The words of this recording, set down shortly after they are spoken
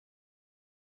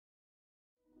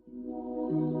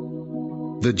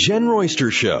The Jenn Royster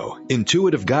Show,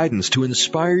 intuitive guidance to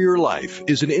inspire your life,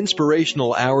 is an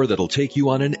inspirational hour that'll take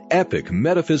you on an epic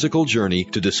metaphysical journey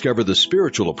to discover the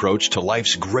spiritual approach to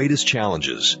life's greatest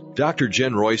challenges. Dr.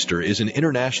 Jenn Royster is an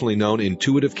internationally known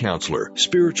intuitive counselor,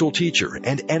 spiritual teacher,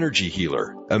 and energy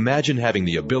healer. Imagine having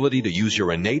the ability to use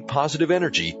your innate positive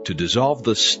energy to dissolve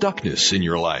the stuckness in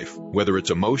your life, whether it's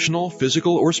emotional,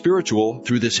 physical, or spiritual,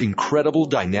 through this incredible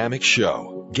dynamic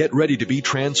show. Get ready to be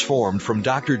transformed from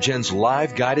Dr. Jenn's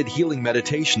live guided healing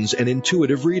meditations and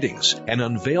intuitive readings, and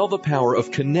unveil the power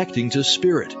of connecting to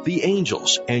spirit, the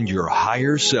angels, and your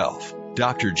higher self.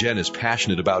 Dr. Jenn is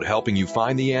passionate about helping you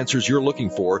find the answers you're looking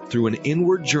for through an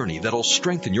inward journey that'll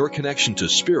strengthen your connection to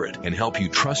spirit and help you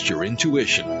trust your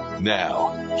intuition.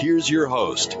 Now, here's your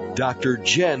host, Dr.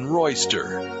 Jenn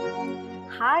Royster.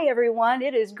 Hi, everyone.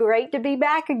 It is great to be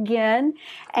back again,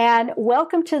 and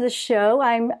welcome to the show.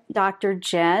 I'm Dr.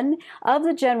 Jenn of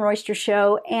the Jenn Royster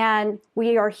Show, and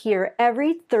we are here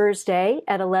every Thursday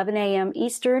at 11 a.m.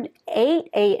 Eastern, 8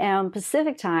 a.m.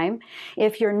 Pacific Time.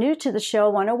 If you're new to the show, I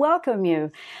want to welcome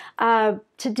you.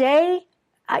 Today,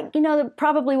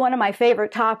 probably one of my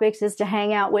favorite topics is to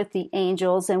hang out with the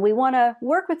angels, and we want to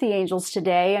work with the angels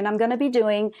today, and I'm going to be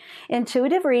doing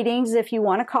intuitive readings if you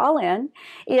want to call in.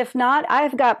 If not,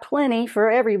 I've got plenty for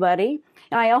everybody.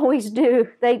 I always do.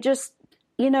 They just,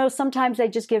 sometimes they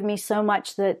just give me so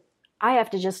much that I have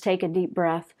to just take a deep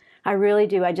breath. I really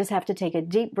do. I just have to take a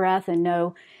deep breath and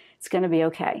know it's going to be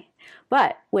okay.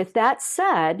 But with that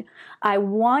said, I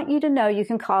want you to know you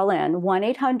can call in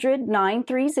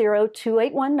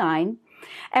 1-800-930-2819.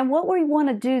 And what we want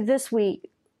to do this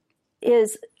week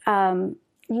is,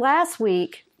 last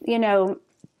week,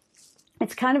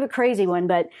 it's kind of a crazy one,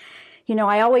 but,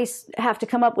 I always have to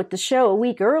come up with the show a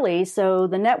week early so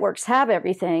the networks have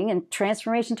everything, and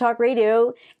Transformation Talk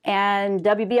Radio and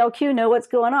WBLQ know what's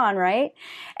going on, right?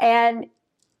 And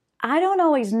I don't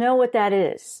always know what that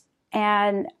is.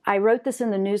 And I wrote this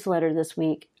in the newsletter this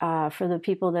week for the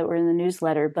people that were in the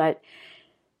newsletter, but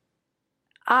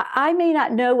I may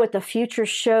not know what the future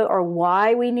show or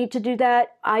why we need to do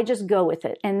that. I just go with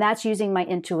it, and that's using my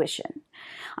intuition.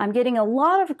 I'm getting a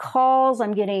lot of calls.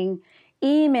 I'm getting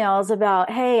emails about,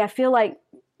 hey, I feel like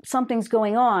something's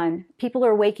going on. People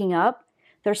are waking up.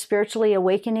 They're spiritually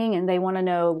awakening, and they want to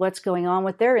know what's going on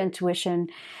with their intuition.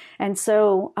 And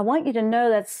so I want you to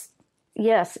know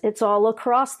yes, it's all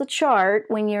across the chart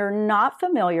when you're not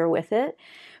familiar with it,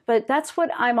 but that's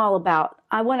what I'm all about.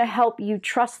 I want to help you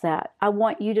trust that. I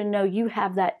want you to know you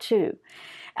have that too.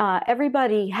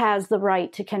 Everybody has the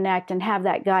right to connect and have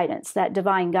that guidance, that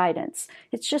divine guidance.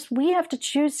 It's just we have to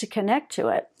choose to connect to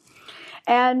it.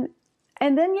 And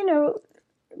then,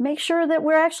 make sure that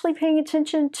we're actually paying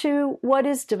attention to what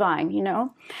is divine,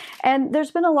 And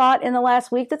there's been a lot in the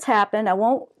last week that's happened. I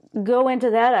won't go into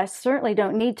that. I certainly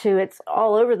don't need to. It's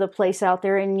all over the place out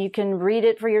there, and you can read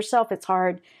it for yourself. It's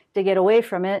hard to get away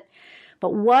from it.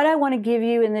 But what I want to give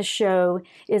you in this show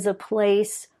is a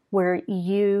place where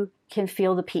you can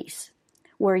feel the peace,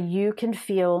 where you can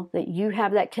feel that you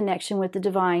have that connection with the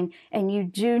divine, and you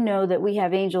do know that we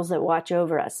have angels that watch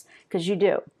over us, because you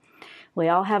do. We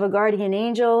all have a guardian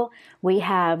angel. We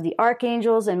have the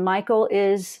archangels, and Michael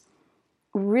is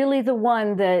really the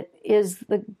one that is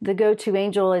the go-to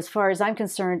angel as far as I'm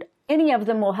concerned. Any of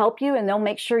them will help you, and they'll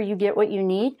make sure you get what you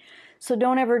need. So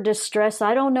don't ever distress.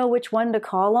 I don't know which one to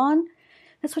call on.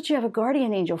 That's what you have a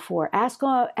guardian angel for. Ask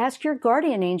your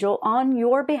guardian angel on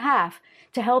your behalf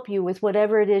to help you with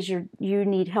whatever it is you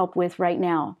need help with right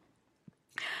now.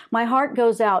 My heart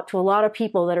goes out to a lot of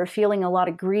people that are feeling a lot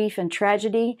of grief and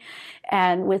tragedy.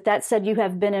 And with that said, you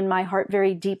have been in my heart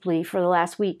very deeply for the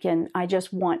last week. And I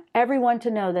just want everyone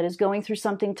to know that is going through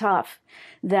something tough,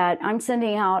 that I'm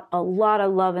sending out a lot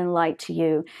of love and light to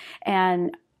you.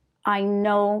 And I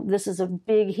know this is a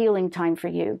big healing time for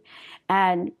you.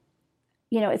 And,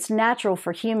 it's natural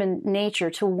for human nature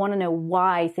to want to know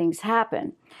why things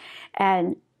happen.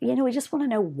 And, we just want to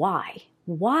know why.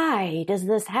 Why does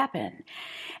this happen?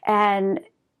 And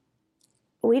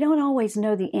we don't always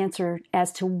know the answer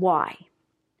as to why,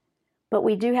 but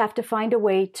we do have to find a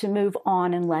way to move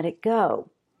on and let it go.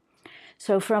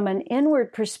 So from an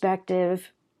inward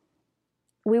perspective,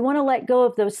 we want to let go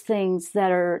of those things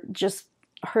that are just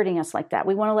hurting us like that.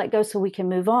 We want to let go so we can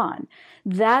move on.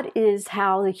 That is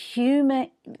how the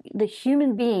human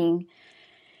being,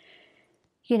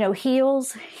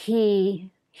 heals.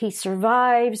 He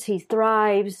survives, he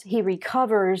thrives, he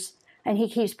recovers, and he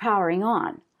keeps powering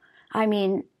on. I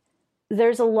mean,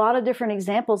 there's a lot of different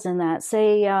examples in that.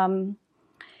 Say,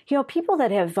 people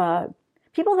that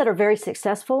are very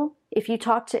successful, if you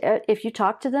talk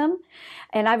to them,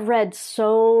 and I've read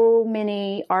so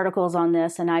many articles on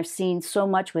this and I've seen so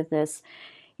much with this,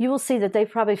 you will see that they've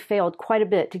probably failed quite a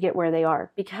bit to get where they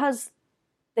are because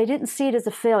they didn't see it as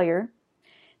a failure.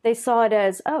 They saw it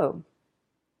as, oh,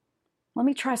 let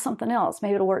me try something else.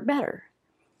 Maybe it'll work better.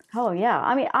 Oh, yeah.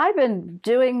 I mean, I've been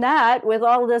doing that with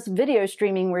all this video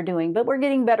streaming we're doing, but we're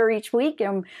getting better each week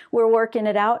and we're working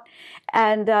it out.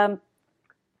 And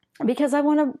because I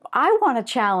want to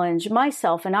challenge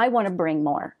myself and I want to bring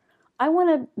more. I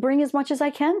want to bring as much as I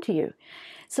can to you.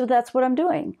 So that's what I'm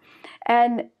doing.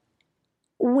 And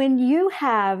when you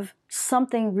have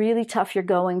something really tough you're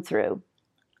going through,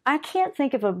 I can't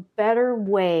think of a better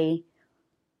way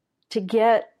to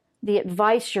get the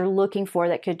advice you're looking for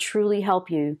that could truly help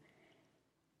you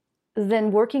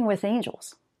than working with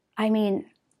angels. I mean,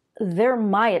 they're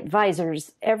my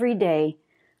advisors every day.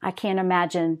 I can't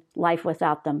imagine life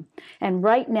without them. And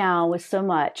right now, with so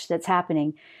much that's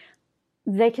happening,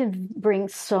 they can bring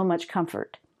so much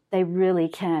comfort. They really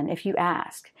can if you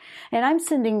ask. And I'm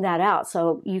sending that out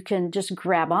so you can just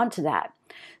grab onto that.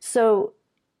 So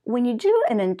when you do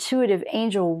an intuitive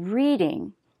angel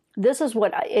reading, this is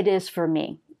what it is for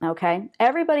me. Okay.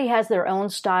 Everybody has their own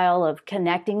style of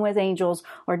connecting with angels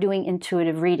or doing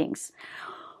intuitive readings.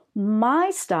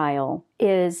 My style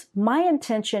is, my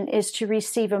intention is to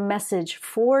receive a message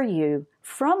for you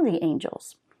from the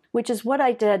angels, which is what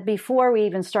I did before we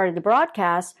even started the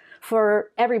broadcast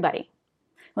for everybody.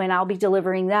 And I'll be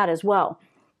delivering that as well.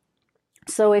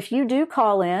 So if you do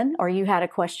call in or you had a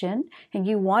question and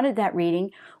you wanted that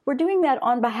reading, we're doing that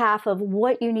on behalf of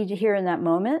what you need to hear in that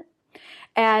moment.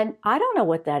 And I don't know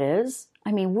what that is.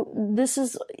 I mean, this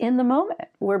is in the moment.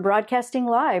 We're broadcasting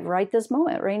live right this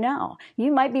moment, right now.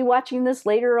 You might be watching this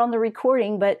later on the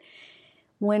recording, but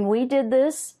when we did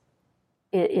this,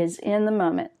 it is in the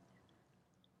moment.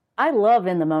 I love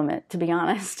in the moment, to be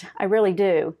honest. I really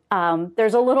do.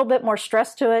 There's a little bit more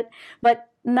stress to it, but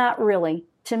not really.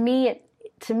 To me,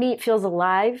 it feels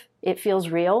alive. It feels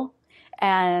real.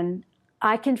 And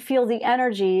I can feel the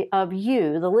energy of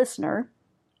you, the listener,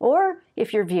 or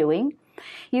if you're viewing.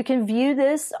 You can view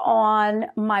this on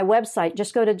my website.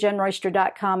 Just go to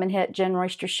jennroyster.com and hit Jenn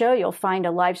Royster Show. You'll find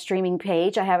a live streaming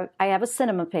page. I have a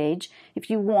cinema page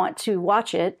if you want to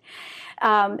watch it.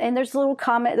 And there's a little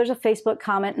comment. There's a Facebook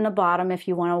comment in the bottom if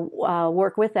you want to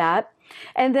work with that.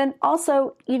 And then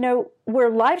also, we're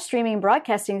live streaming and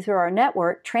broadcasting through our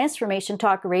network,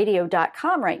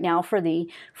 transformationtalkradio.com right now for the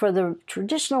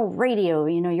traditional radio,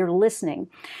 you're listening.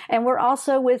 And we're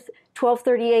also with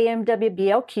 1230 AM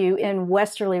WBLQ in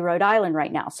Westerly, Rhode Island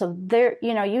right now. So there,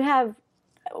 you have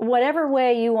whatever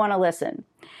way you want to listen.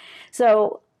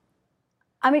 So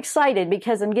I'm excited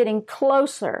because I'm getting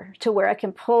closer to where I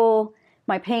can pull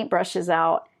my paintbrushes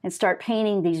out and start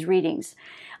painting these readings.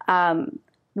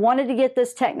 Wanted to get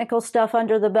this technical stuff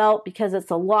under the belt because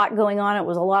it's a lot going on. It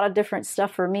was a lot of different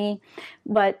stuff for me,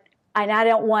 and I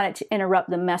don't want it to interrupt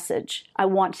the message. I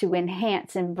want to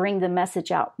enhance and bring the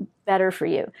message out better for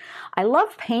you. I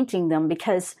love painting them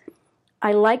because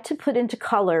I like to put into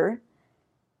color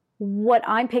what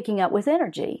I'm picking up with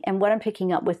energy and what I'm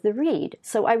picking up with the read.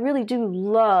 So I really do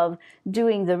love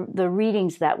doing the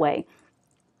readings that way.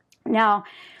 Now,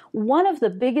 one of the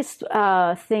biggest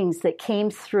things that came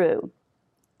through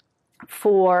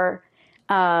for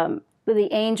the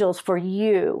angels for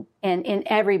you and in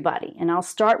everybody, and I'll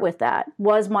start with that,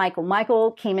 was Michael. Michael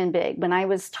came in big. When I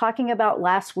was talking about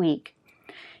last week,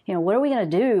 what are we going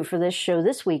to do for this show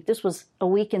this week? This was a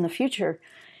week in the future.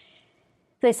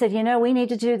 They said, we need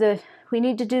to do the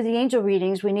angel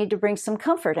readings. We need to bring some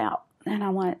comfort out. And I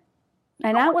went,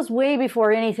 and that was way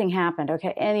before anything happened.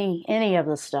 Okay, any of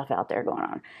the stuff out there going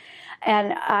on,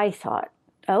 and I thought,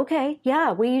 okay,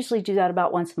 yeah, we usually do that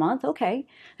about once a month. Okay.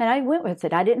 And I went with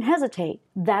it. I didn't hesitate.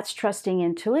 That's trusting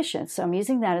intuition. So I'm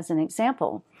using that as an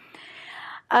example.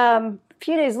 A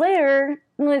few days later,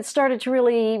 it started to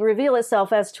really reveal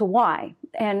itself as to why.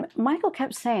 And Michael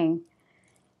kept saying,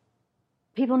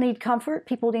 people need comfort.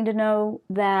 People need to know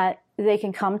that they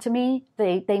can come to me.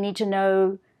 They need to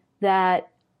know that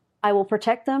I will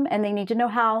protect them, and they need to know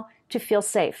how to feel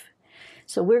safe.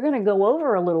 So we're going to go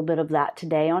over a little bit of that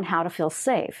today on how to feel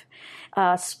safe.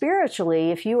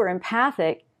 Spiritually, if you are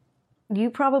empathic, you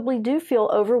probably do feel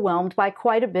overwhelmed by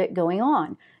quite a bit going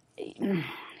on.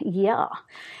 Yeah.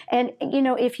 And,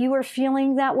 if you are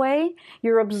feeling that way,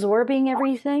 you're absorbing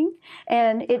everything.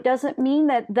 And it doesn't mean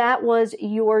that was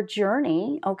your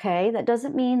journey, okay? That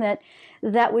doesn't mean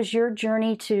that was your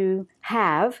journey to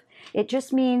have. It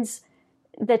just means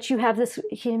that you have this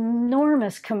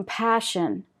enormous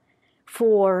compassion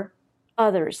for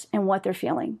others and what they're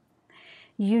feeling.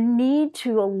 you need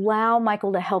to allow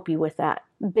Michael to help you with that.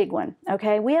 Big one.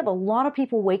 Okay. We have a lot of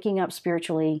people waking up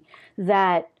spiritually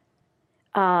that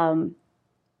they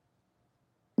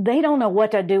don't know what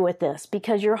to do with this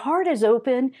because your heart is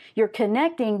open, you're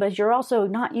connecting, but you're also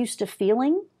not used to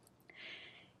feeling.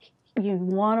 You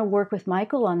want to work with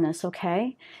Michael on this,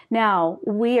 okay? Now,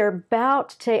 we are about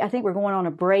to take, I think we're going on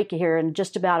a break here in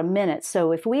just about a minute.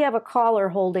 So if we have a caller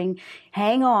holding,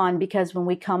 hang on, because when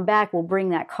we come back, we'll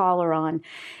bring that caller on,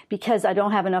 because I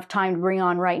don't have enough time to bring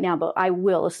on right now, but I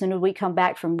will as soon as we come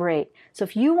back from break. So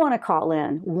if you want to call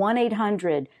in,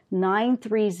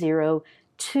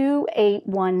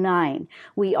 1-800-930-2819.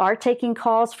 We are taking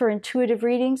calls for intuitive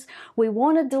readings. We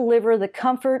want to deliver the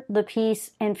comfort, the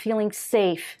peace, and feeling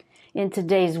safe in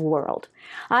today's world.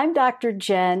 I'm Dr.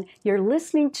 Jenn. You're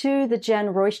listening to The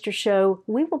Jenn Royster Show.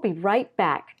 We will be right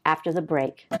back after the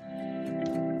break.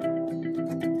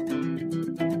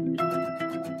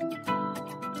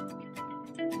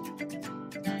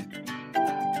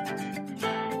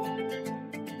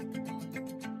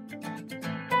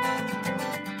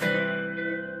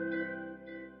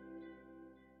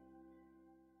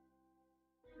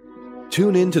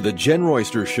 Tune in to The Jenn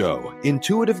Royster Show,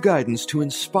 intuitive guidance to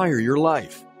inspire your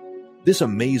life. This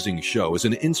amazing show is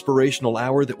an inspirational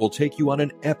hour that will take you on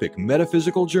an epic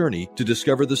metaphysical journey to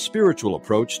discover the spiritual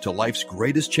approach to life's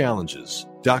greatest challenges.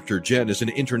 Dr. Jenn is an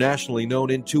internationally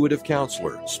known intuitive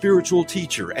counselor, spiritual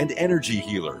teacher, and energy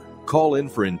healer. Call in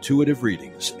for intuitive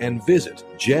readings and visit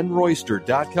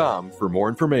JennRoyster.com for more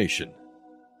information.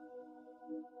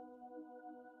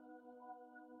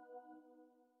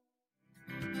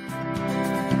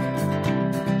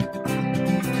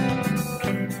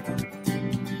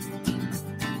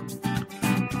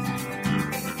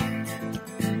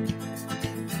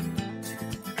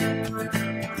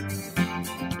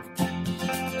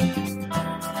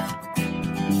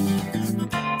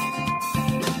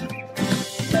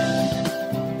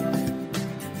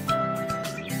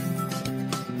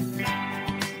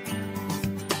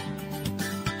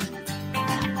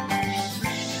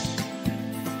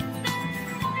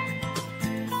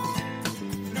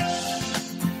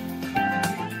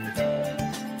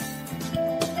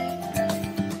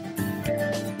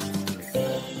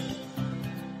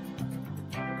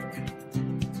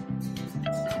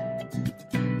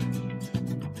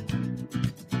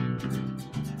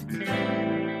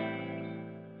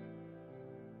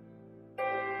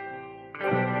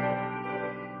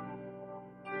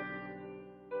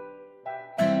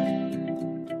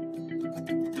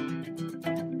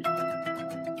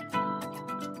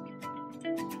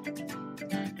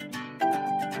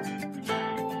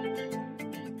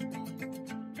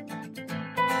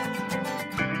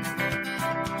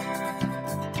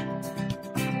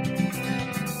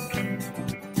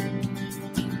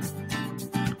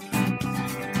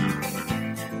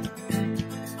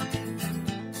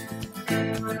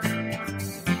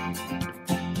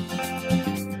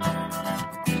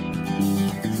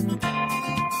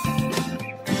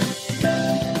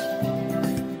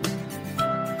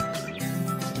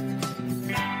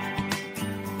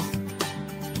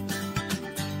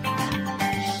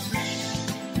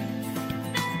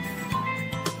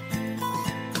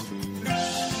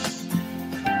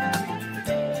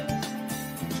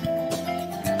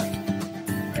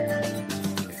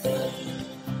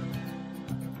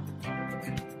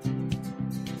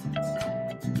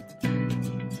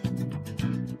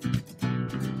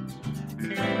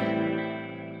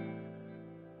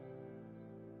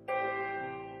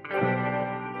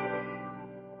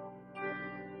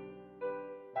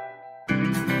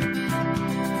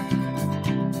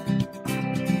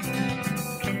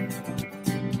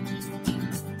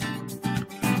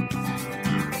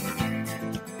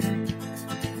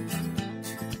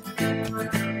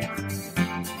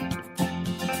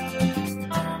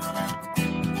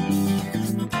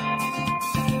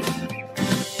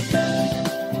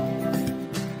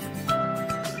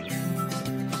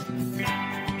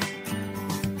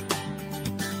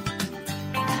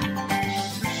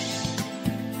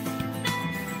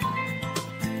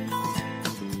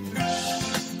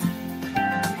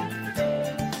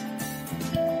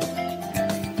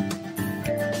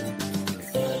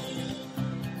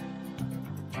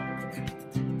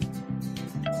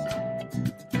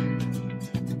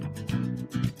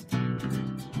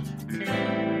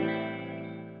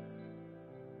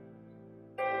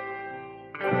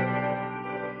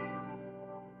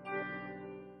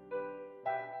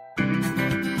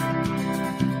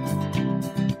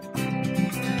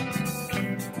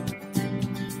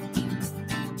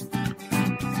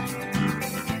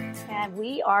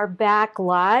 We are back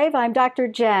live. I'm Dr.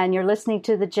 Jenn. You're listening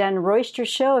to the Jenn Royster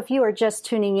Show. If you are just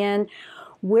tuning in,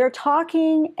 we're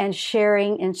talking and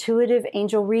sharing intuitive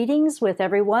angel readings with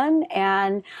everyone.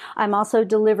 And I'm also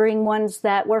delivering ones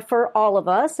that were for all of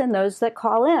us and those that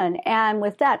call in. And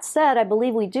with that said, I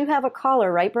believe we do have a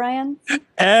caller, right, Brian?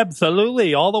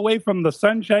 Absolutely. All the way from the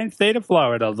Sunshine State of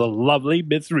Florida, the lovely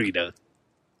Miss Rita.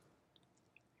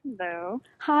 Hello.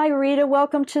 Hi, Rita.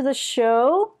 Welcome to the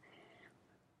show.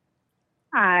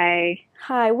 Hi.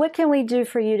 Hi. What can we do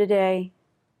for you today?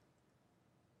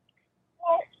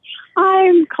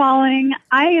 I'm calling.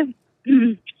 I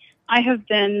have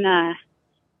been.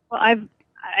 I've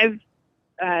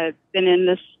been in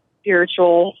this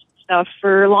spiritual stuff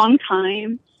for a long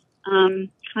time.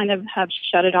 Kind of have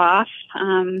shut it off.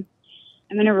 I'm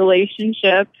in a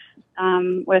relationship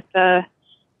with a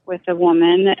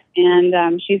woman,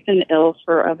 and she's been ill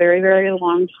for a very, very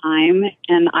long time,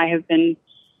 and I have been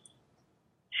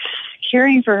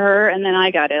caring for her, and then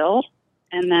I got ill,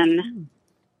 and then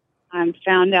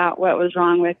found out what was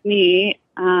wrong with me,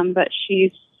 but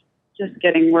she's just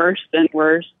getting worse and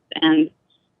worse, and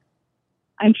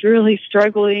I'm really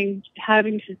struggling,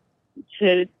 having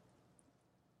to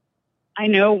I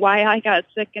know why I got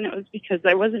sick, and it was because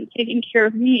I wasn't taking care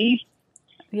of me.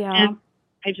 Yeah. And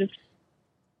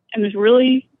I was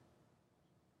really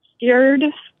scared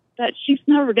that she's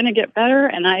never going to get better,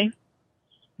 and I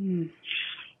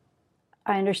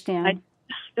understand.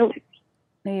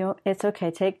 It's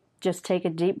okay. Just take a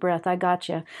deep breath. I got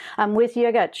you. I'm with you.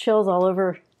 I got chills all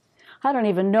over. I don't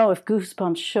even know if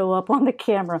goosebumps show up on the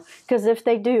camera, because if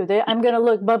they do, I'm going to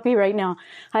look bumpy right now.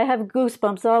 I have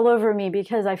goosebumps all over me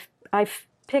because I've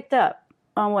picked up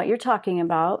on what you're talking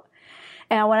about,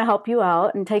 and I want to help you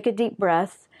out and take a deep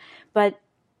breath. But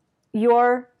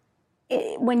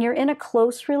when you're in a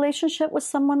close relationship with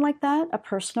someone like that, a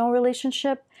personal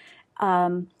relationship,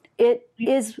 it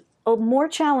is more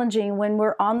challenging when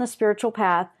we're on the spiritual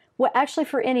path. Well, actually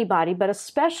for anybody, but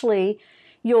especially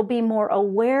you'll be more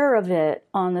aware of it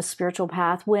on the spiritual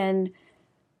path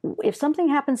if something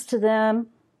happens to them,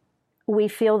 we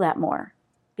feel that more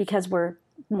because we're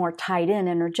more tied in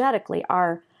energetically.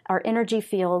 Our energy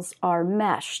fields are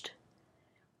meshed.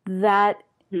 That,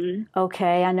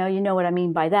 okay, I know you know what I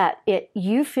mean by that.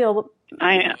 You feel,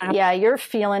 yeah, you're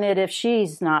feeling it if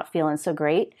she's not feeling so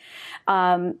great.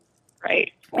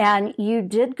 Right. And you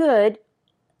did good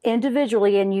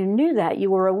individually, and you knew that.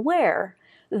 You were aware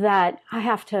that I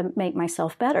have to make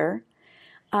myself better.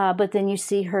 But then you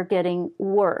see her getting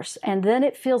worse. And then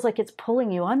it feels like it's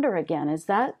pulling you under again. Is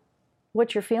that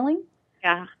what you're feeling?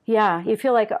 Yeah. Yeah. You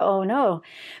feel like, oh no.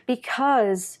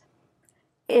 Because,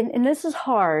 and this is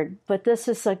hard, but this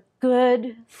is a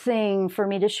good thing for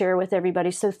me to share with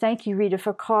everybody. So thank you, Rita,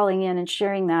 for calling in and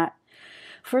sharing that.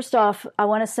 First off, I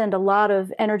want to send a lot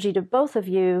of energy to both of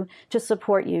you to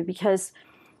support you, because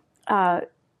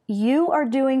you are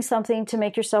doing something to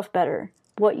make yourself better.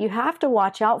 What you have to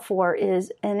watch out for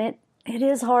is, and it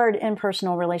is hard in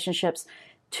personal relationships,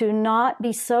 to not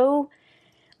be so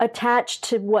attached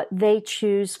to what they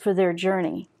choose for their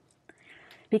journey.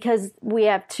 Because we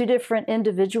have two different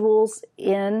individuals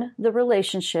in the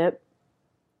relationship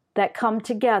that come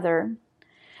together,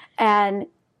 and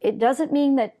it doesn't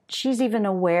mean that she's even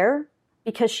aware,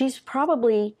 because she's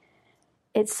probably,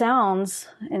 it sounds,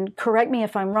 and correct me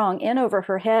if I'm wrong, in over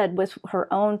her head with her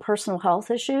own personal health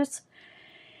issues.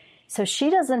 So she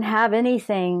doesn't have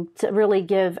anything to really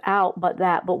give out but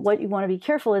that. But what you want to be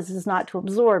careful is not to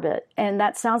absorb it. And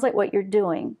that sounds like what you're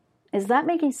doing. Is that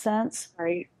making sense?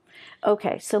 Right.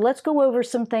 Okay, so let's go over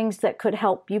some things that could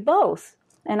help you both.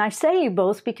 And I say you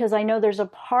both because I know there's a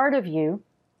part of you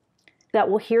that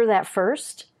will hear that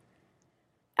first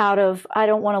out of, I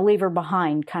don't want to leave her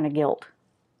behind kind of guilt.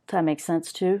 Does that make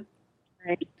sense too?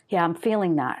 Right. Yeah, I'm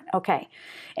feeling that. Okay.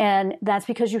 And that's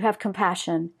because you have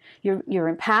compassion. You're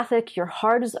empathic. Your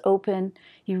heart is open.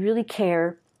 You really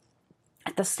care.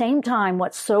 At the same time,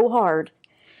 what's so hard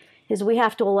is we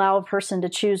have to allow a person to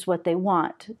choose what they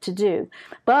want to do.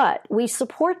 But we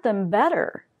support them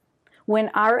better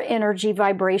when our energy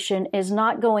vibration is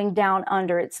not going down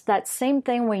under. It's that same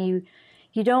thing when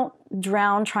you don't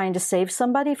drown trying to save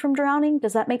somebody from drowning.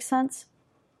 Does that make sense?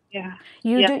 Yeah.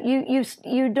 You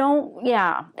don't,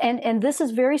 yeah. And this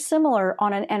is very similar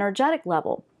on an energetic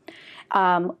level.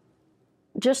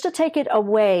 Just to take it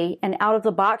away and out of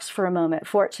the box for a moment,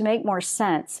 for it to make more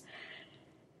sense.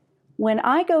 When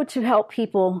I go to help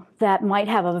people that might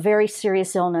have a very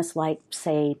serious illness, like,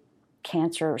 say,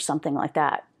 cancer or something like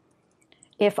that,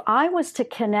 if I was to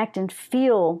connect and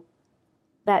feel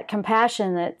that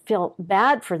compassion, that feel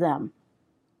bad for them,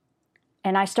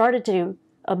 and I started to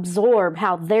absorb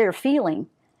how they're feeling,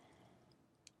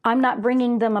 I'm not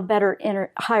bringing them a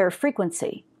better, higher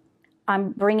frequency.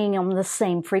 I'm bringing them the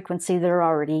same frequency they're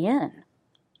already in.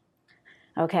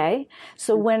 Okay?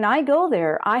 So when I go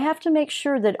there, I have to make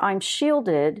sure that I'm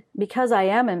shielded because I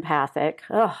am empathic.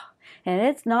 Ugh. And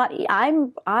it's not,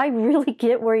 I really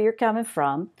get where you're coming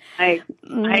from. I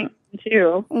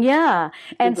too. Yeah.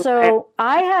 And so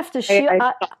I have to shield. I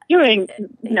stopped doing,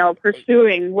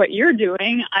 pursuing what you're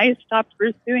doing. I stopped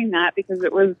pursuing that because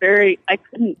it was I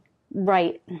couldn't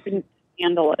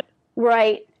handle it.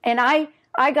 Right. And I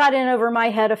got in over my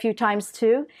head a few times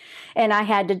too. And I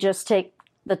had to just take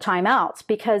the time out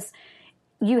because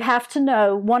you have to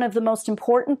know one of the most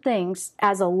important things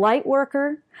as a light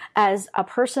worker, as a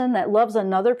person that loves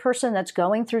another person that's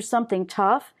going through something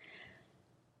tough,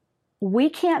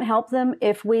 we can't help them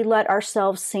if we let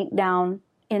ourselves sink down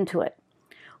into it.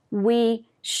 We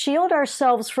shield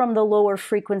ourselves from the lower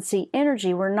frequency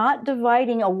energy. We're not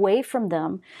dividing away from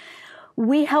them.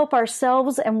 We help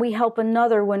ourselves and we help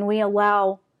another when we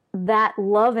allow that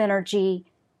love energy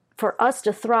for us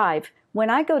to thrive. When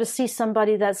I go to see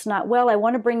somebody that's not well, I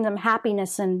want to bring them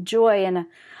happiness and joy and a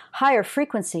higher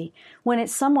frequency. When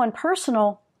it's someone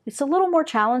personal, it's a little more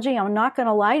challenging. I'm not going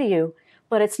to lie to you,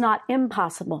 but it's not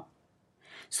impossible.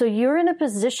 So you're in a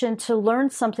position to learn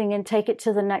something and take it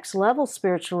to the next level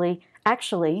spiritually.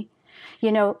 Actually,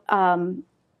 you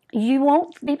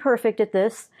won't be perfect at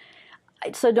this.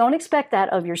 So don't expect that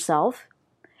of yourself.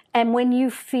 And when you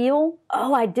feel,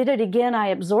 oh, I did it again, I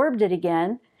absorbed it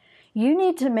again, you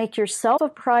need to make yourself a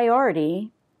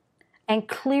priority and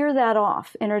clear that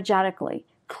off energetically.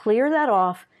 Clear that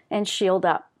off and shield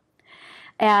up.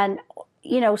 And,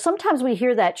 sometimes we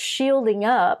hear that shielding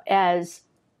up as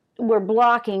we're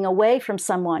blocking away from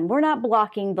someone. We're not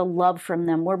blocking the love from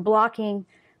them. We're blocking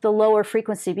the lower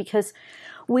frequency because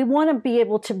we want to be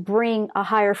able to bring a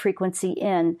higher frequency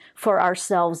in for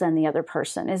ourselves and the other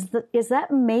person. Is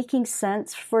that making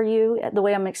sense for you, the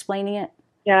way I'm explaining it?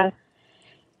 Yeah.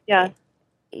 Yeah.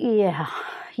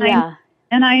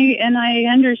 I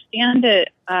understand it,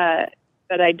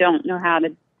 but I don't know how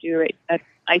to do it.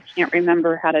 I can't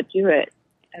remember how to do it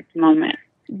at the moment.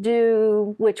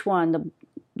 Do which one?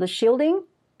 The shielding?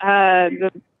 I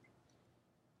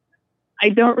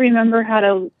don't remember how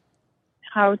to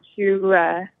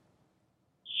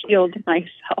shield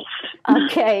myself.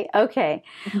 Okay.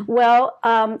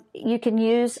 Well, you can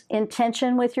use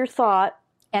intention with your thought.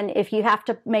 And if you have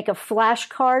to make a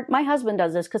flashcard, my husband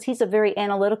does this because he's a very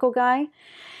analytical guy.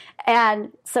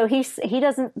 And so he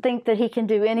doesn't think that he can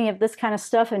do any of this kind of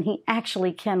stuff. And he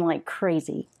actually can like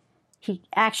crazy. He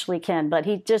actually can, but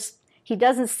he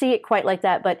doesn't see it quite like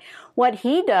that. But what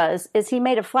he does is he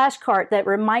made a flashcard that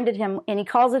reminded him, and he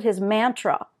calls it his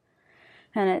mantra.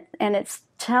 And it's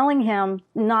telling him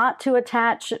not to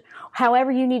attach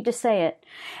however you need to say it.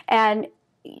 And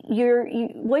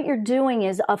what you're doing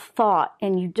is a thought,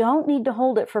 and you don't need to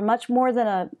hold it for much more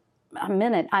than a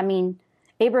minute. I mean,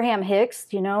 Abraham Hicks,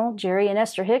 Jerry and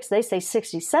Esther Hicks, they say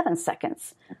 67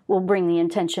 seconds will bring the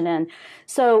intention in.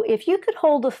 So if you could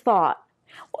hold a thought,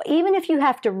 even if you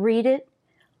have to read it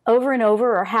over and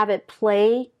over or have it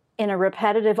play in a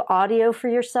repetitive audio for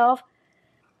yourself,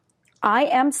 I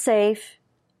am safe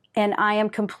and I am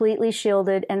completely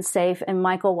shielded and safe, and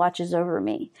Michael watches over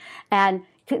me. And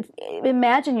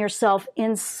imagine yourself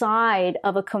inside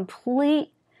of a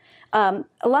complete, a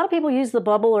lot of people use the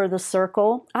bubble or the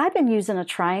circle. I've been using a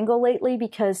triangle lately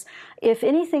because if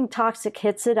anything toxic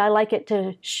hits it, I like it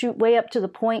to shoot way up to the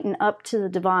point and up to the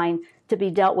divine to be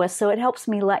dealt with. So it helps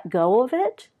me let go of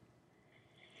it.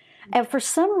 And for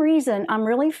some reason, I'm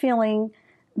really feeling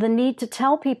the need to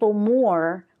tell people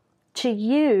more to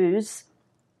use.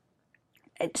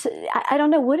 I don't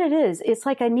know what it is. It's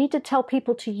like I need to tell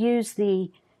people to use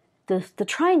the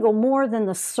triangle more than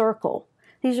the circle.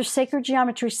 These are sacred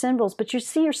geometry symbols, but you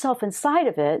see yourself inside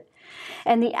of it.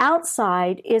 And the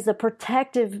outside is a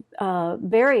protective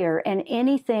barrier, and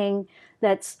anything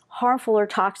that's harmful or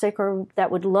toxic or that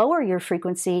would lower your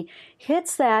frequency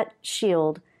hits that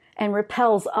shield and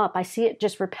repels up. I see it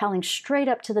just repelling straight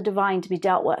up to the divine to be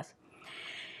dealt with.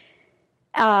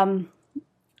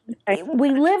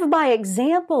 We live by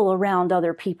example around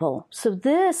other people. So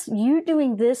you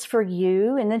doing this for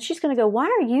you, and then she's going to go, why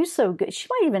are you so good? She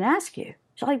might even ask you.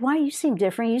 She's like, why you seem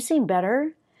different? You seem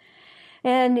better.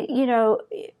 And,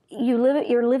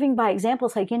 you're living by example.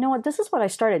 It's like, you know what? This is what I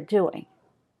started doing.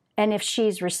 And if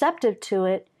she's receptive to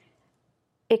it,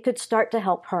 it could start to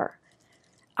help her.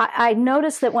 I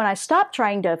noticed that when I stop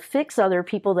trying to fix other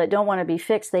people that don't want to be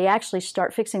fixed, they actually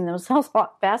start fixing themselves a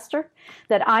lot faster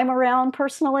that I'm around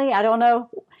personally. I don't know.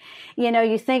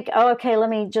 You think, oh, okay, let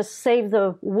me just save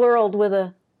the world with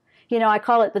I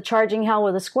call it the charging hell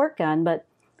with a squirt gun, but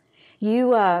you're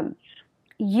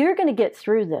going to get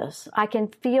through this. I can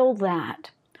feel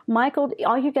that. Michael,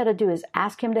 all you got to do is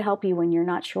ask him to help you when you're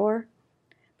not sure,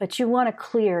 but you want to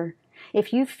clear.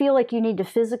 If you feel like you need to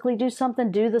physically do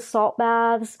something, do the salt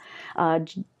baths,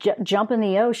 jump in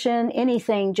the ocean,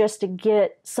 anything just to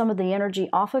get some of the energy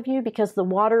off of you, because the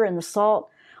water and the salt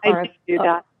are... I do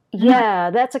that.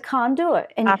 Yeah, that's a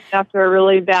conduit. And after a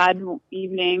really bad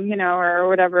evening, or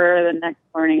whatever, the next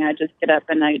morning I just get up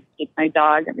and I take my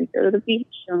dog and we go to the beach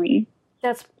for me.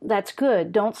 That's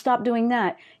good. Don't stop doing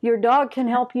that. Your dog can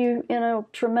help you in a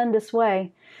tremendous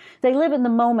way. They live in the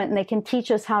moment and they can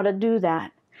teach us how to do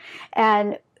that.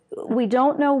 And we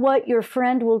don't know what your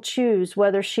friend will choose,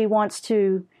 whether she wants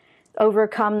to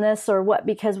overcome this or what,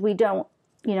 because we don't,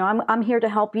 I'm here to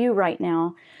help you right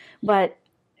now. But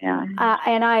yeah.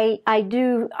 And I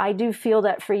do feel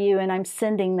that for you, and I'm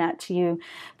sending that to you.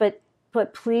 But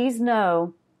please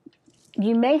know,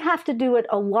 you may have to do it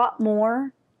a lot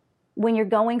more when you're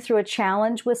going through a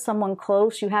challenge with someone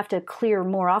close. You have to clear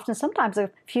more often, sometimes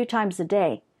a few times a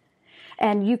day.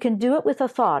 And you can do it with a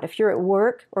thought. If you're at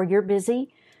work or you're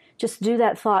busy, just do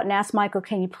that thought and ask Michael,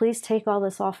 can you please take all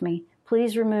this off me?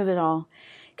 Please remove it all.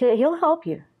 He'll help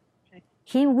you.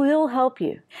 He will help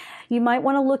you. You might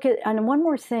want to look at, and one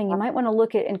more thing, you might want to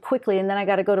look at, and quickly, and then I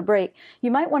got to go to break,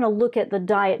 you might want to look at the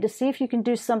diet to see if you can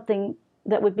do something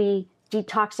that would be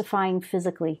detoxifying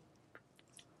physically.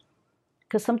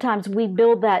 Because sometimes we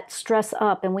build that stress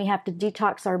up and we have to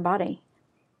detox our body.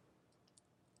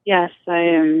 Yes, I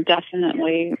am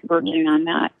definitely working on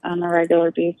that on a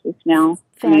regular basis now.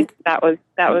 That was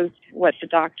what the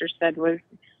doctor said was,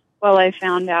 well, I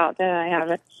found out that I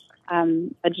have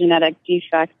a genetic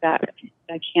defect that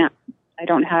I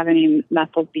don't have any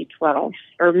methyl B12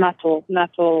 or methyl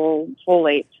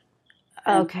folate.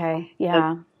 Okay.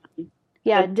 Yeah.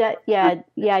 Your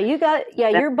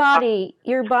body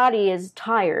is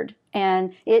tired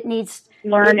and it needs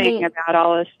learning about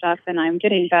all this stuff, and I'm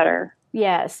getting better.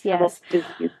 Yes. Yes,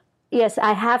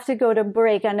 I have to go to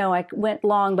break. I know I went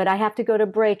long, but I have to go to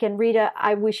break. And Rita,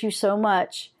 I wish you so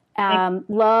much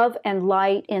love and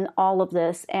light in all of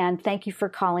this. And thank you for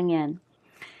calling in.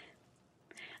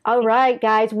 All right,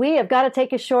 guys, we have got to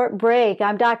take a short break.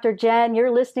 I'm Dr. Jenn.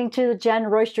 You're listening to the Jenn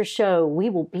Royster Show. We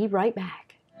will be right back.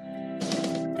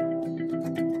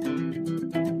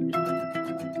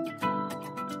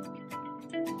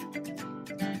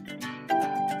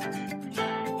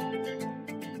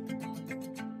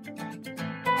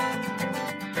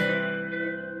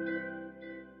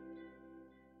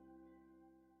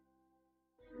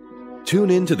 Tune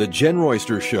in to the Jenn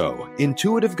Royster Show,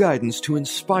 intuitive guidance to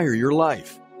inspire your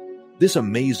life. This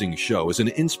amazing show is an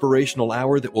inspirational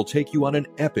hour that will take you on an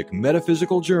epic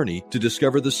metaphysical journey to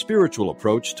discover the spiritual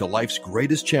approach to life's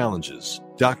greatest challenges.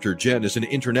 Dr. Jenn is an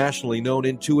internationally known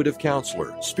intuitive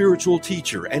counselor, spiritual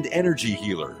teacher, and energy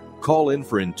healer. Call in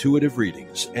for intuitive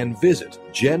readings and visit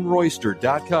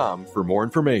JennRoyster.com for more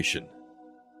information.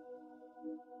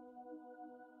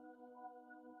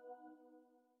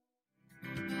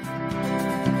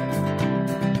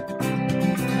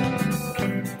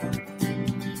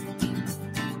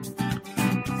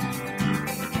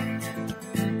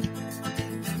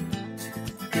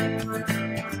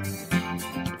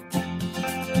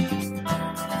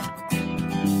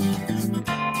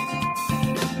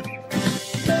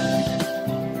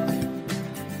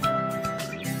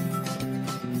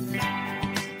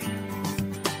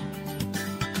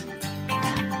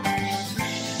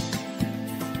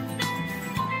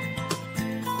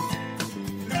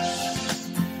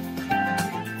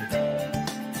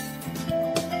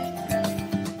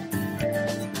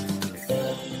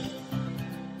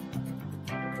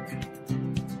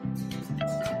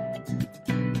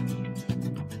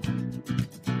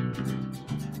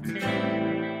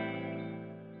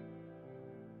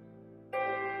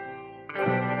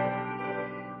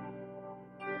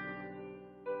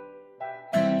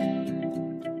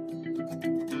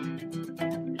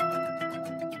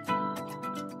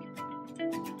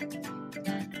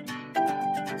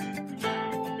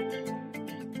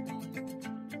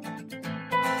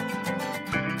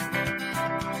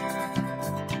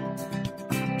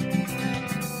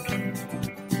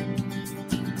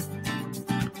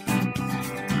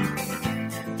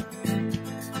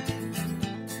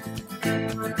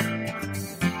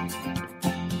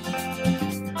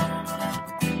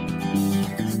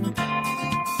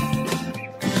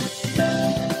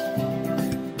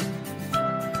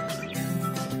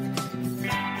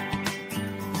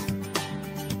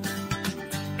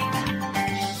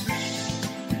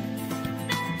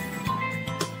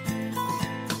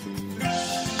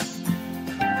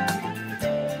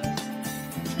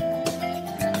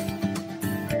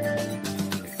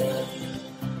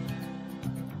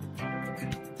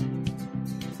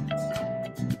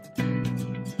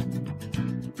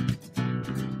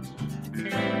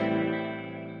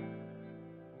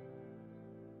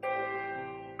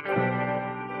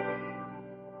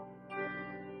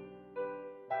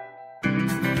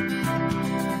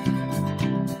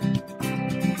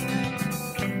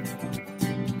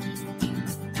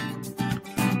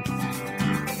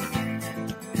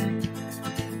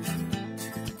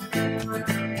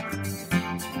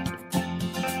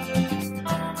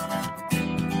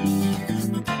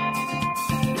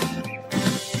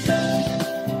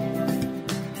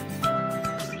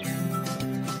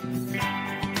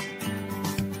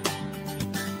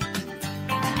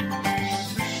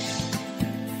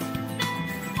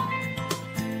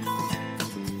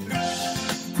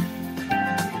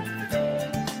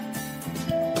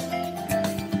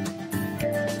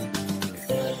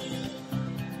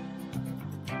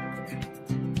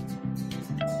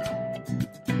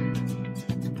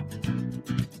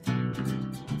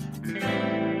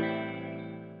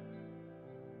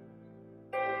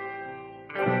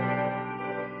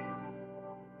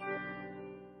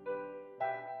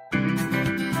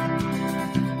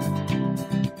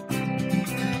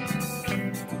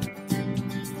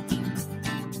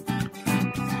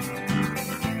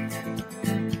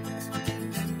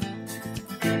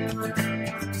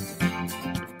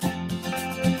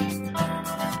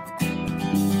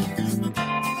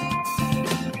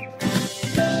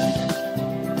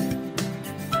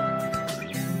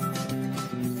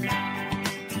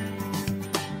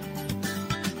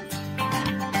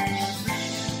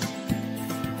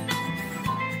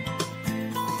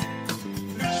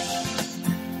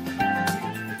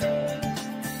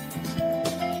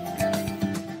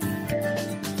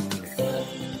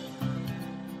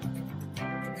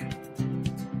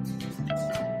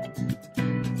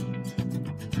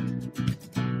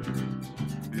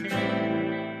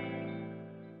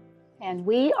 And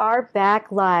we are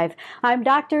back live. I'm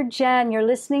Dr. Jenn. You're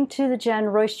listening to The Jenn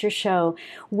Royster Show.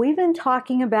 We've been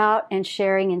talking about and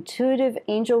sharing intuitive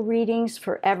angel readings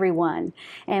for everyone.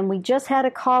 And we just had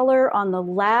a caller on the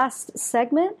last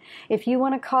segment. If you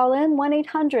want to call in,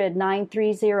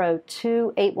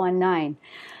 1-800-930-2819.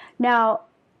 Now,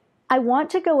 I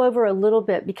want to go over a little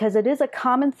bit because it is a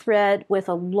common thread with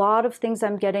a lot of things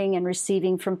I'm getting and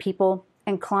receiving from people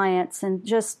and clients and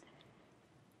just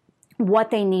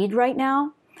what they need right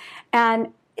now.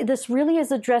 And this really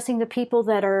is addressing the people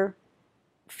that are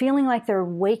feeling like they're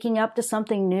waking up to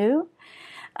something new.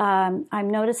 I'm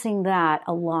noticing that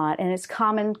a lot, and it's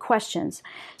common questions.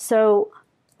 So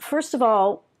first of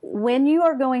all, when you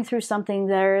are going through something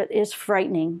that is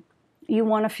frightening, you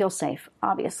want to feel safe,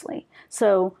 obviously.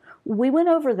 So we went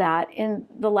over that in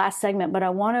the last segment, but I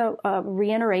want to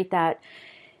reiterate that.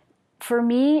 For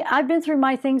me, I've been through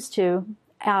my things too.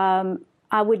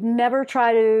 I would never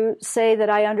try to say that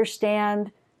I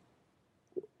understand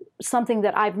something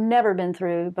that I've never been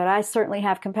through, but I certainly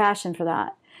have compassion for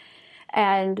that.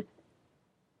 And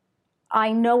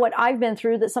I know what I've been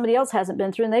through that somebody else hasn't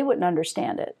been through, and they wouldn't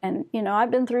understand it. And,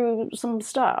 I've been through some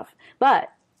stuff. But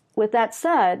with that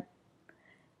said,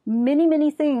 many,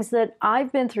 many things that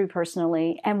I've been through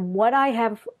personally and what I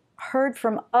have heard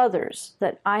from others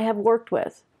that I have worked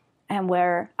with, and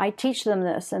where I teach them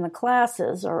this in the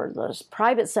classes or those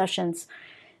private sessions,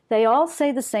 they all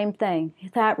say the same thing.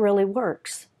 That really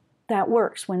works. That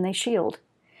works when they shield.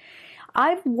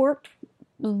 I've worked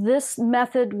this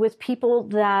method with people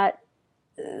that,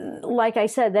 like I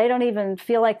said, they don't even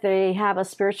feel like they have a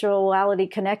spirituality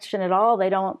connection at all. They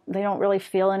don't really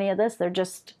feel any of this. They're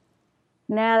just,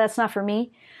 nah, that's not for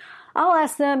me. I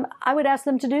would ask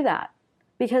them to do that.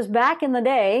 Because back in the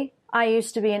day, I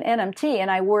used to be an NMT, and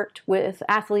I worked with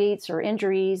athletes or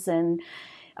injuries, and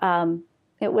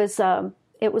it was a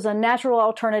natural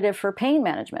alternative for pain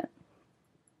management.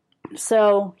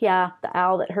 So, yeah, the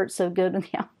owl that hurts so good.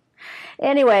 Yeah.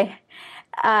 Anyway,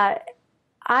 I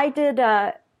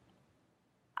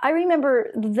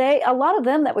remember a lot of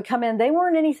them that would come in, they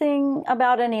weren't anything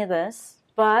about any of this,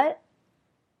 but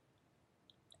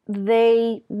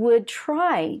they would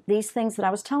try these things that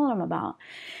I was telling them about.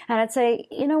 And I'd say,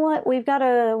 you know what, we've got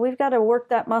to work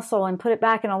that muscle and put it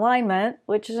back in alignment,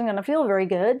 which isn't going to feel very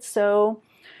good. So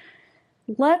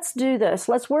let's do this.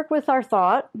 Let's work with our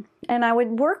thought. And I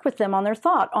would work with them on their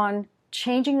thought, on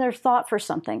changing their thought for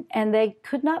something. And they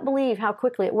could not believe how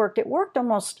quickly it worked. It worked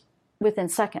almost within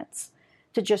seconds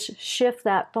to just shift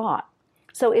that thought.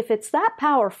 So if it's that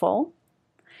powerful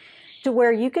to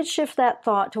where you could shift that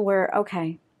thought to where,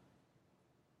 okay,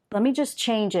 let me just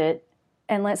change it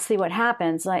and let's see what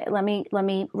happens. Let me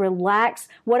relax.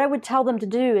 What I would tell them to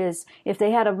do is, if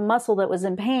they had a muscle that was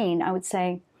in pain, I would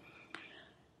say,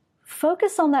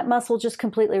 focus on that muscle just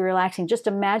completely relaxing. Just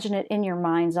imagine it in your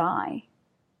mind's eye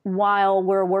while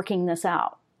we're working this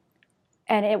out.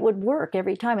 And it would work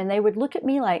every time. And they would look at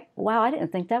me like, wow, I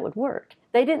didn't think that would work.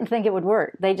 They didn't think it would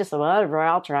work. They just said, whatever,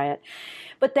 I'll try it.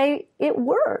 But it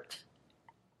worked.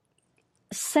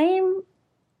 Same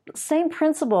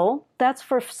principle, that's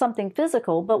for something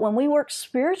physical, but when we work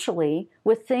spiritually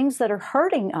with things that are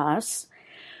hurting us,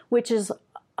 which is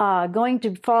going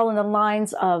to fall in the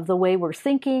lines of the way we're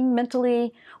thinking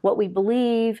mentally, what we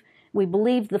believe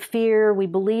the fear, we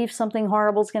believe something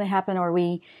horrible is going to happen, or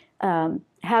we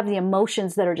have the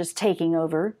emotions that are just taking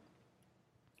over,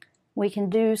 we can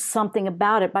do something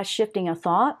about it by shifting a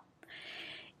thought.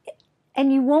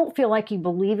 And you won't feel like you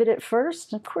believe it at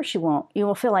first. Of course you won't. You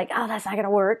will feel like, oh, that's not going to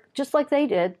work. Just like they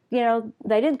did. They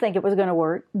didn't think it was going to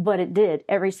work, but it did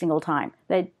every single time.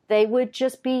 They would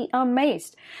just be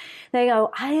amazed. They go,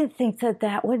 I didn't think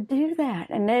that would do that.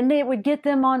 And then it would get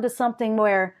them onto something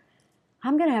where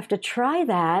I'm going to have to try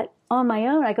that on my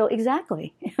own. I go,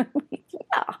 exactly.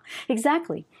 Yeah,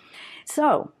 exactly.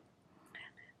 So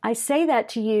I say that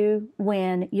to you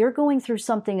when you're going through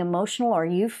something emotional or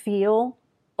you feel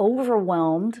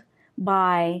overwhelmed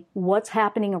by what's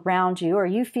happening around you, or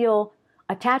you feel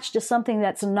attached to something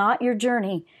that's not your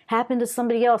journey, happened to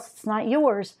somebody else, it's not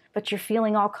yours, but you're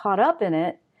feeling all caught up in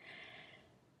it.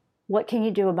 What can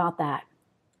you do about that?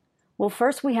 Well,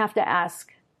 first we have to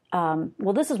ask,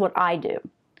 this is what I do.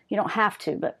 You don't have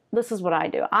to, but this is what I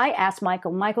do. I ask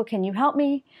Michael, can you help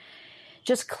me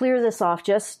just clear this off?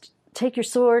 Just take your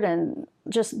sword and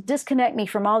just disconnect me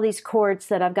from all these cords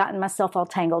that I've gotten myself all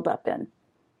tangled up in.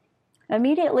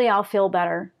 Immediately I'll feel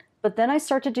better, but then I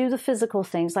start to do the physical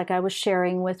things like I was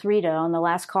sharing with Rita on the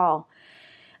last call.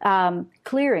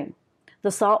 Clearing, the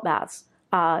salt baths,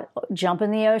 jump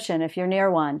in the ocean if you're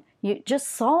near one. You just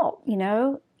salt,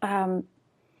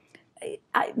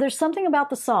 there's something about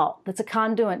the salt that's a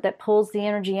conduit that pulls the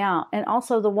energy out, and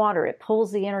also the water, it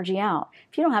pulls the energy out.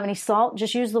 If you don't have any salt,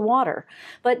 just use the water.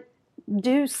 But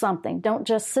do something. Don't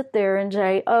just sit there and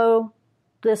say, oh,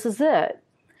 this is it.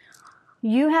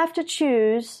 You have to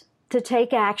choose to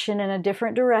take action in a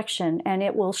different direction, and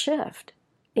it will shift.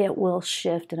 It will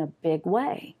shift in a big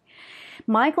way.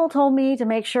 Michael told me to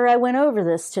make sure I went over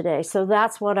this today, so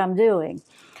that's what I'm doing.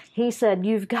 He said,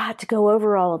 you've got to go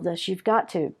over all of this. You've got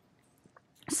to.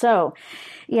 So,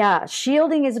 yeah,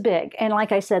 shielding is big. And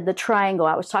like I said, the triangle,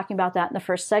 I was talking about that in the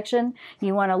first section.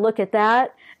 You want to look at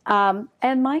that.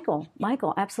 And Michael,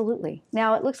 absolutely.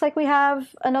 Now, it looks like we have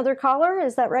another caller.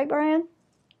 Is that right, Brian?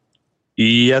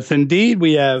 Yes, indeed.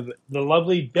 We have the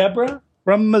lovely Deborah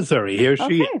from Missouri. Here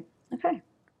she is. Okay.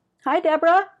 Hi,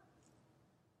 Deborah.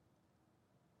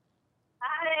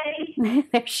 Hi.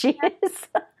 There she is.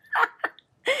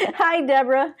 Hi,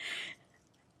 Deborah.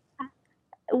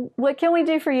 What can we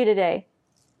do for you today?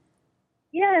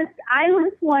 Yes, I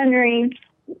was wondering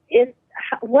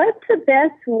what's the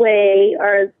best way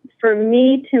or for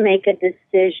me to make a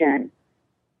decision.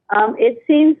 It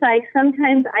seems like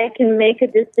sometimes I can make a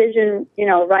decision,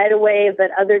 right away,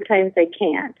 but other times I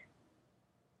can't.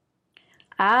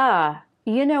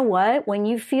 You know what? When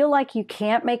you feel like you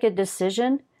can't make a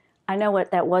decision, I know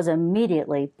what that was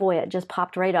immediately. Boy, it just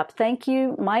popped right up. Thank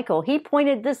you, Michael. He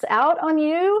pointed this out on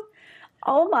you.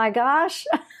 Oh my gosh.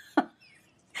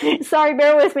 Sorry,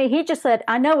 bear with me. He just said,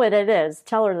 I know what it is.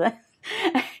 Tell her that.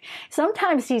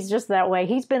 Sometimes he's just that way.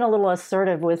 He's been a little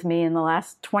assertive with me in the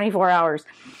last 24 hours.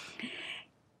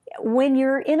 When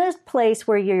you're in a place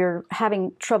where you're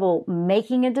having trouble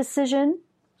making a decision,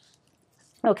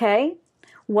 okay,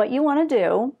 what you want to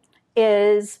do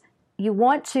is you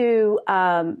want to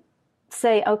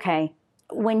say, okay,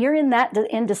 when you're in that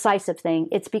indecisive thing,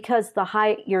 it's because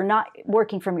you're not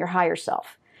working from your higher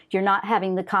self. You're not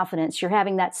having the confidence. You're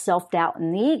having that self-doubt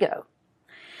and the ego.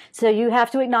 So you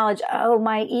have to acknowledge, oh,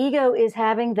 my ego is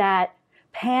having that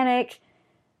panic,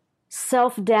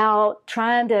 self-doubt,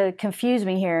 trying to confuse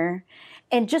me here.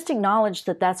 And just acknowledge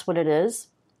that that's what it is.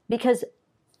 Because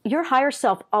your higher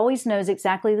self always knows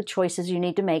exactly the choices you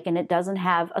need to make, and it doesn't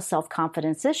have a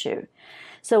self-confidence issue.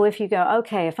 So if you go,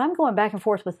 okay, if I'm going back and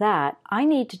forth with that, I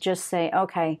need to just say,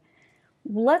 okay,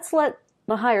 let's let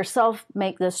the higher self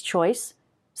make this choice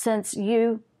since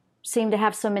you seem to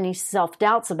have so many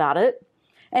self-doubts about it.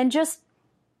 And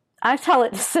I tell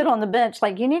it to sit on the bench,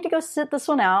 like you need to go sit this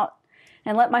one out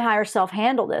and let my higher self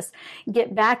handle this.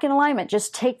 Get back in alignment.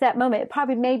 Just take that moment.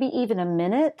 Probably maybe even a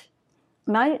minute.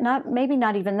 Maybe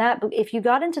not even that. But if you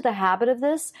got into the habit of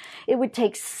this, it would